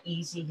actually quite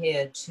easy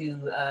here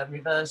to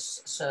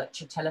reverse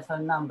search a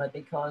telephone number,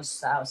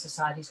 because our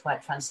society is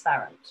quite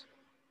transparent.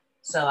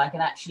 So I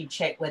can actually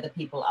check whether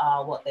people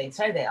are what they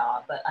say they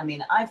are. But I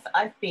mean,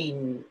 I've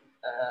been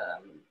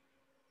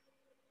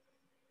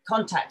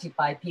contacted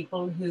by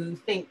people who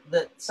think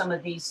that some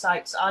of these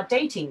sites are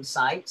dating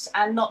sites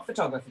and not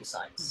photography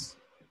sites.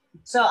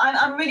 So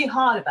I'm really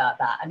hard about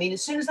that. I mean,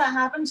 as soon as that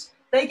happens,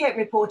 they get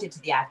reported to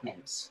the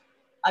admins.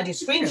 I do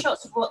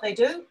screenshots of what they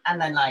do,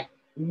 and then like,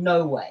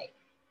 no way,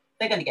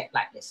 they're going to get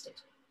blacklisted.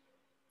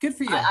 Good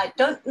for you. I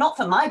don't, not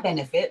for my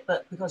benefit,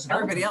 but because of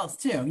everybody else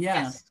too.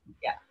 Yeah. Yes.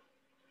 Yeah.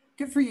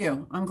 Good for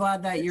you. I'm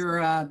glad that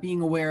you're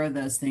being aware of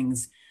those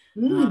things.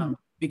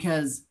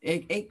 Because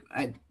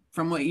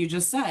from what you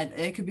just said,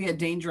 it could be a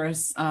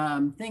dangerous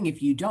thing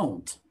if you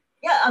don't.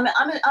 Yeah, I'm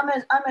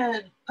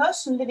a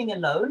person living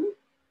alone.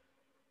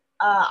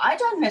 I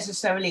don't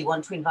necessarily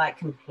want to invite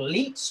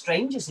complete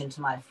strangers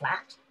into my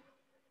flat,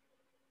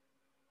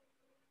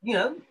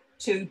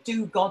 to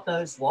do God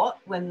knows what,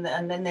 and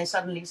then they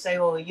suddenly say,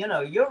 oh,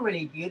 you're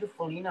really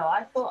beautiful.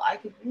 I thought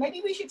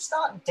maybe we should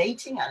start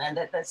dating. And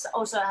that's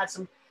also had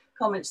some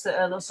comments that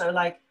are also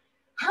like,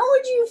 how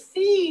would you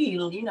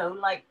feel,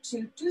 like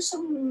to do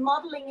some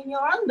modeling in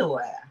your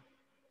underwear?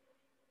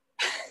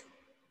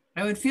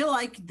 I would feel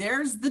like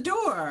there's the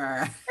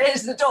door.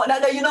 There's the door. No,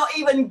 you're not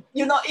even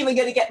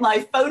going to get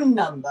my phone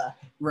number.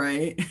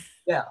 Right.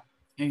 Yeah.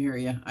 I hear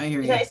you. I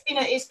hear Yeah, you.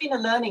 it's been a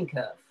learning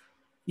curve.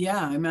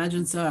 Yeah, I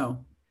imagine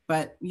so.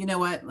 But you know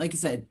what? Like I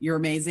said, you're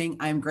amazing.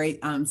 I'm great.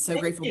 I'm so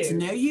Thank grateful you. to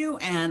know you,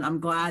 and I'm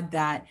glad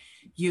that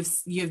you've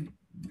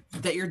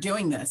that you're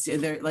doing this.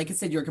 Like I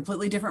said, you're a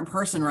completely different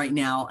person right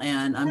now,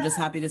 and I'm just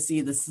happy to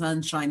see the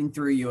sun shining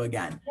through you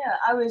again. Yeah,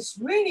 I was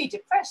really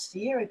depressed a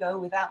year ago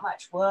without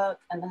much work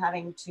and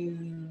having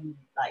to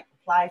like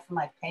apply for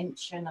my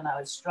pension, and I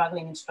was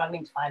struggling and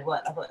struggling to find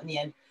work. I thought in the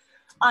end,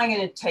 I'm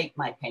going to take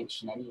my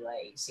pension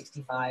anyway,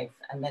 65,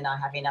 and then I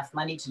have enough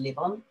money to live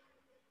on.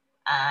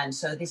 And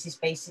so this is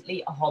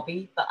basically a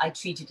hobby, but I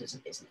treat it as a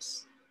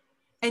business.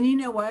 And you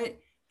know what?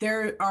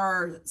 There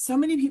are so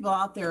many people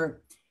out there.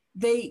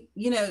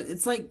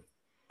 It's like,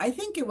 I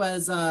think it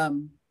was,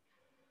 God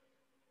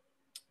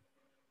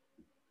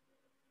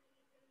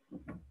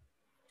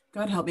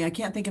help me, I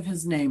can't think of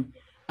his name.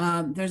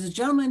 There's a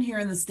gentleman here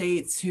in the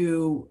States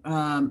who,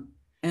 and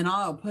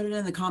I'll put it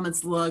in the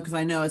comments below because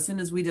I know as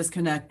soon as we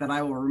disconnect that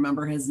I will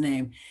remember his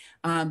name.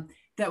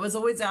 That was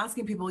always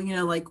asking people,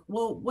 like,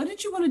 well, what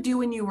did you want to do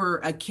when you were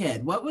a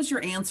kid? What was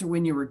your answer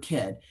when you were a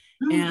kid?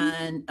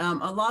 And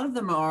a lot of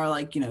them are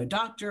like,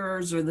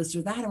 doctors or this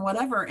or that and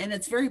whatever. And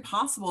it's very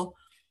possible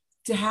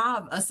to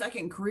have a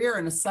second career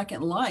and a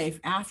second life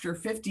after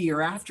 50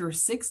 or after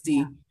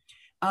 60.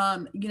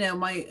 Yeah.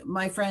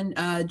 My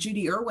friend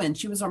Judy Irwin,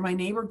 she was my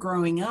neighbor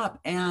growing up,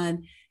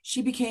 and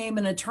she became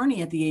an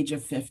attorney at the age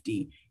of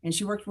 50, and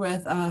she worked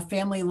with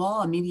family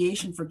law and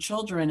mediation for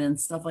children and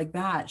stuff like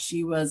that.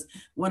 She was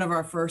one of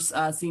our first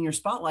senior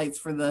spotlights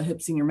for the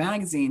Hip Senior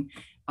magazine.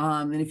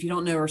 And if you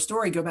don't know her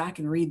story, go back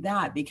and read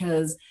that,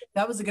 because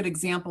that was a good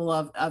example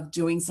of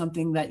doing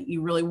something that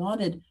you really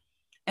wanted.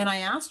 And I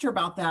asked her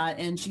about that,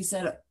 and she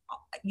said,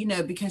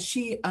 because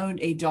she owned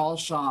a doll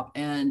shop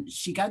and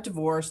she got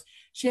divorced.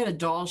 She had a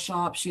doll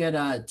shop. She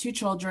had 2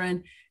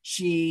 children.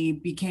 She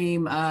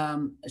became,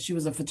 she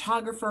was a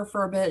photographer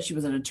for a bit. She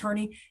was an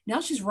attorney.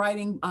 Now she's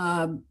writing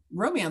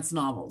romance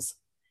novels,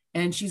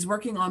 and she's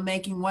working on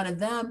making one of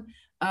them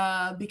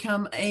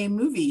become a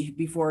movie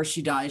before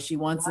she dies. She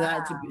wants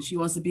she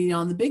wants to be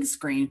on the big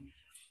screen.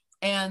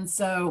 And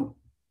so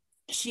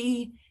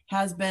she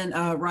has been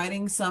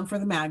writing some for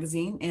the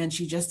magazine, and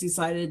she just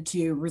decided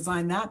to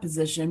resign that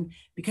position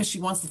because she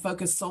wants to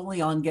focus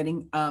solely on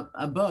getting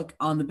a book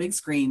on the big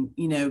screen,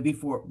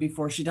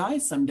 before she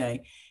dies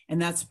someday.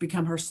 And that's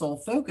become her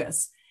sole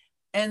focus.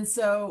 And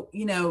so,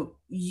 you don't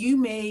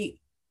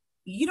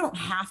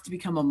have to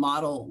become a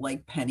model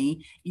like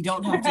Penny. You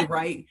don't have to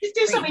write just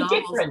do something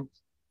novels. Different.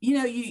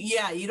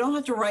 You don't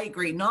have to write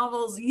great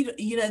novels. You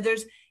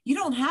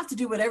don't have to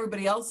do what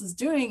everybody else is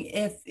doing.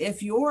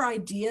 If your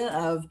idea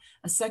of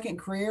a second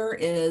career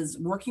is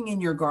working in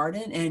your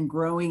garden and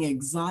growing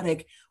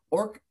exotic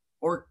orchids.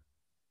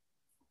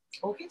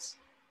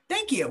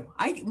 Thank you.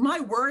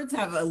 My words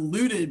have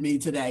eluded me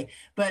today,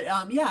 but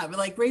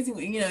like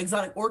raising,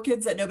 exotic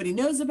orchids that nobody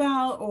knows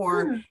about,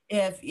 or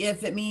if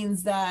it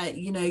means that,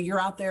 you're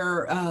out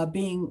there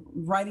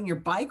riding your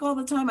bike all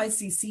the time. I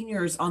see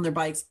seniors on their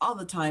bikes all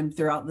the time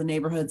throughout the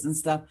neighborhoods and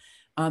stuff,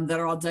 that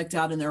are all decked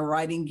out in their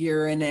riding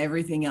gear and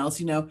everything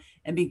else,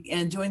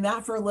 and doing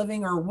that for a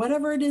living, or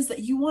whatever it is that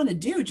you want to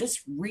do.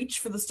 Just reach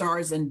for the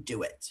stars and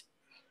do it.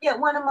 Yeah,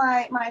 one of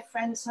my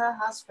friends, her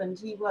husband,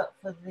 he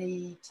worked for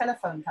the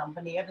telephone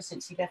company ever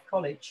since he left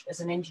college as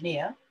an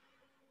engineer.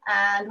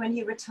 And when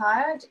he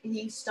retired,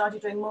 he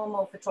started doing more and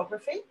more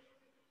photography.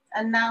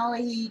 And now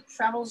he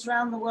travels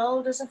around the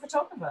world as a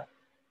photographer.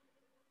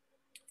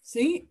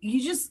 See,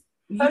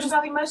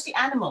 photographing mostly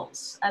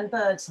animals and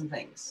birds and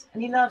things.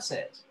 And he loves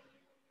it.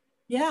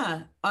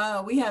 Yeah.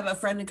 We have a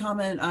friend in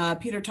common,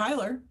 Peter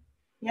Tyler.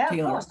 Yeah,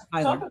 Taylor, of course,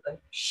 photographer.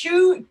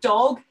 Shoe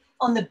dog.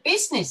 On the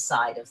business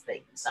side of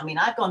things, I mean,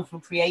 I've gone from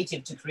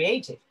creative to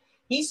creative.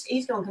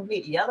 He's gone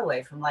completely the other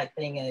way, from like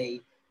being a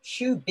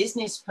shoe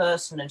business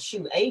person and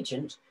shoe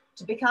agent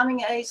to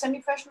becoming a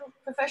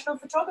semi-professional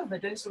photographer,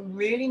 doing some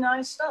really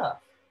nice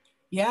stuff.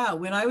 Yeah,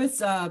 when I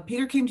was,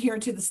 Peter came here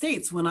to the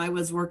States when I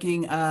was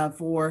working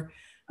for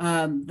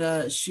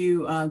the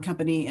shoe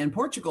company in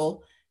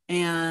Portugal.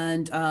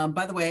 And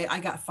by the way,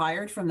 I got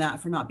fired from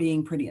that for not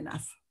being pretty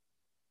enough.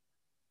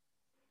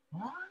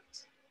 What?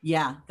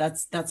 Yeah,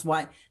 that's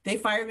why they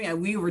fired me.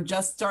 We were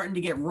just starting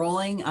to get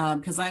rolling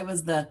because I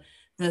was the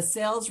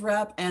sales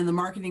rep and the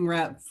marketing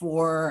rep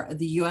for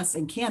the US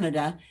and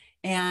Canada.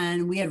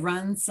 And we had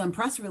run some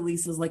press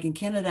releases like in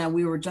Canada, and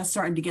we were just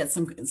starting to get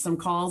some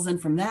calls in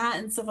from that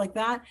and stuff like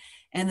that.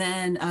 And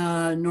then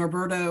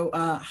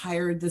Norberto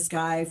hired this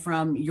guy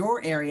from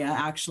your area,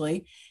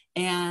 actually.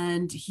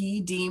 And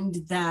he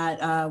deemed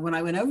that when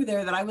I went over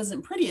there that I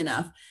wasn't pretty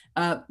enough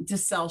to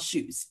sell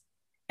shoes,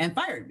 and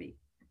fired me.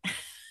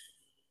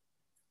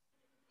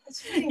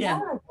 It's really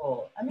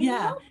horrible. I mean, you're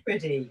not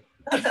pretty.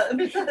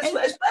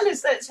 as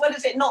well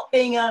as it not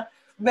being a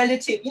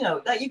relative,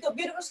 like you've got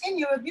beautiful skin,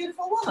 you're a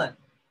beautiful woman.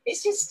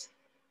 It's just,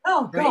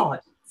 oh God. Right?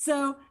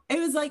 So it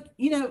was like,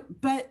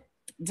 but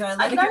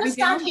I can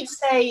understand he'd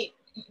say,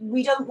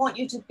 we don't want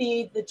you to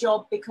be the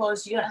job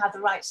because you don't have the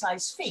right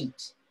size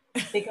feet.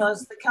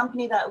 Because the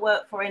company that I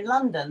work for in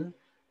London,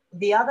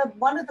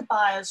 one of the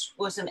buyers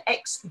was an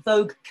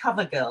ex-Vogue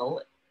cover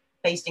girl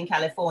based in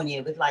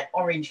California with like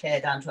orange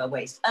hair down to her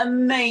waist.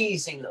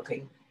 Amazing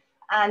looking.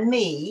 And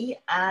me,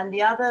 and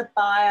the other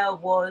buyer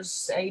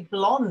was a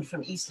blonde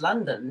from East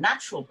London,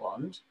 natural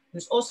blonde,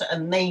 who's also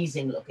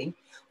amazing looking.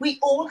 We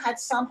all had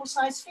sample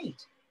size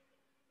feet.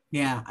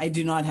 Yeah, I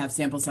do not have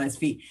sample size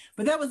feet,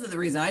 but that wasn't the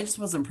reason. I just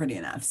wasn't pretty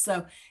enough.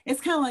 So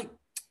it's kind of like,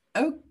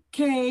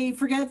 okay,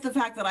 forget the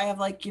fact that I have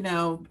like,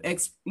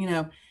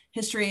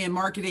 history and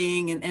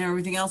marketing and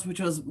everything else, which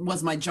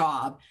was my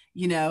job,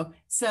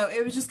 so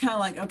it was just kind of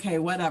like, okay,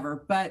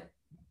 whatever. But,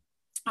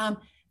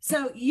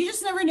 so you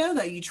just never know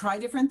though. You try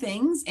different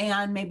things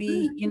and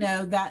maybe,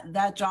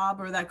 that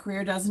job or that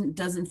career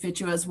doesn't fit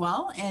you as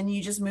well. And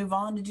you just move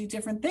on to do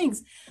different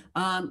things.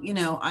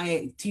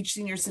 I teach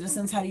senior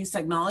citizens how to use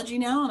technology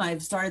now, and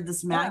I've started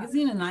this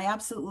magazine and I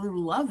absolutely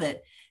love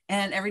it.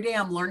 And every day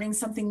I'm learning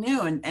something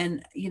new.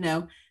 And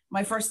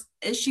my first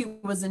issue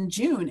was in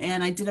June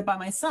and I did it by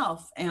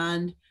myself,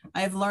 and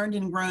I've learned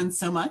and grown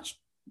so much.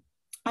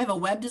 I have a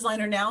web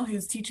designer now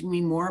who's teaching me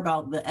more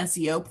about the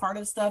SEO part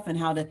of stuff and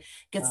how to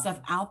get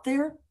stuff out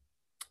there.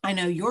 I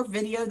know your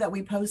video that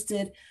we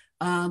posted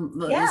this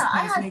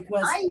past week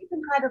was... I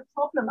even had a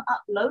problem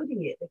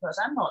uploading it because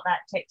I'm not that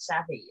tech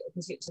savvy,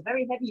 because it's a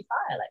very heavy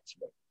file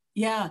actually.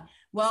 Yeah,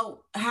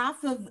 well,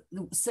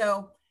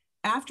 so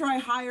after I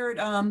hired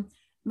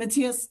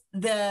Matthias,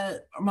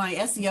 my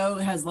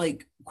SEO has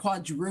like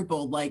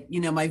quadrupled. Like,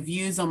 my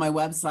views on my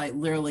website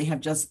literally have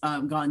just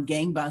gone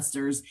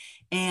gangbusters.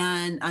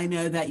 And I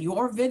know that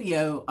your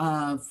video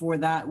for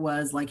that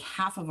was like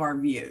half of our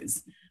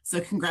views. So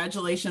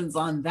congratulations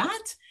on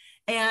that.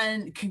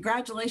 And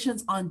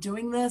congratulations on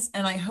doing this.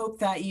 And I hope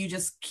that you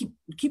just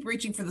keep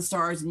reaching for the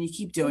stars and you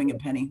keep doing it,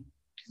 Penny.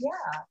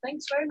 Yeah,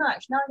 thanks very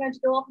much. Now I'm going to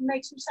go off and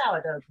make some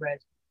sourdough bread.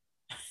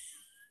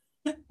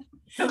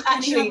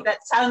 Actually,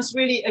 that sounds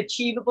really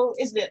achievable,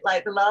 isn't it?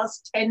 Like the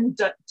last 10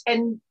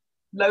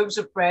 loaves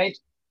of bread,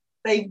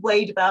 they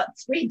weighed about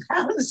 3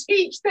 pounds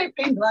each. They've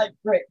been like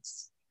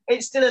bricks.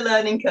 It's still a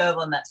learning curve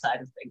on that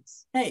side of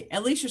things. Hey,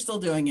 at least you're still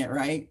doing it,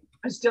 right?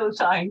 I'm still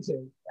trying to.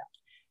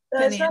 Yeah.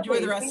 Penny,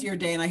 enjoy the rest of your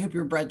day, and I hope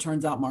your bread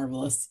turns out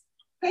marvelous.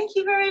 Thank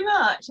you very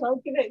much. I'll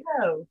give it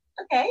a go.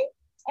 Okay.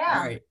 Yeah.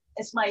 All right.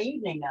 It's my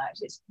evening now.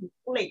 It's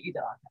completely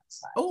dark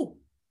outside. Oh.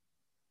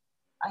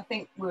 I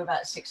think we're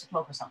about 6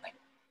 o'clock or something.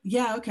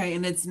 Yeah, okay.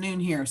 And it's noon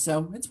here,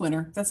 so it's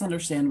winter. That's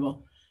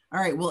understandable.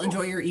 All right. Well,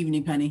 enjoy your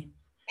evening, Penny.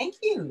 Thank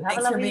you.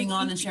 Thanks for being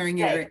on and sharing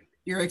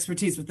your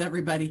expertise with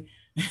everybody.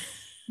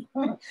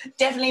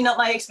 Definitely not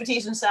my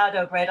expertise in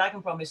sourdough bread, I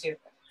can promise you.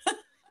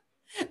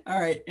 All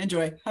right.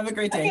 Enjoy. Have a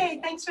great day. Okay.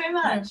 Thanks very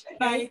much.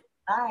 Bye.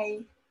 Bye.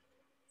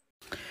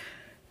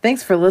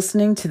 Thanks for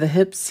listening to the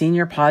HIP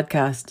Senior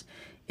Podcast.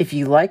 If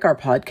you like our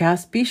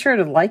podcast, be sure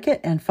to like it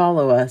and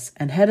follow us,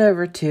 and head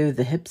over to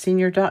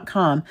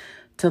thehipsenior.com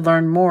to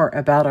learn more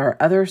about our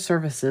other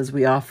services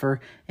we offer,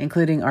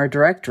 including our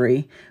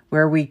directory,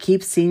 where we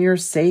keep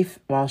seniors safe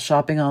while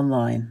shopping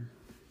online.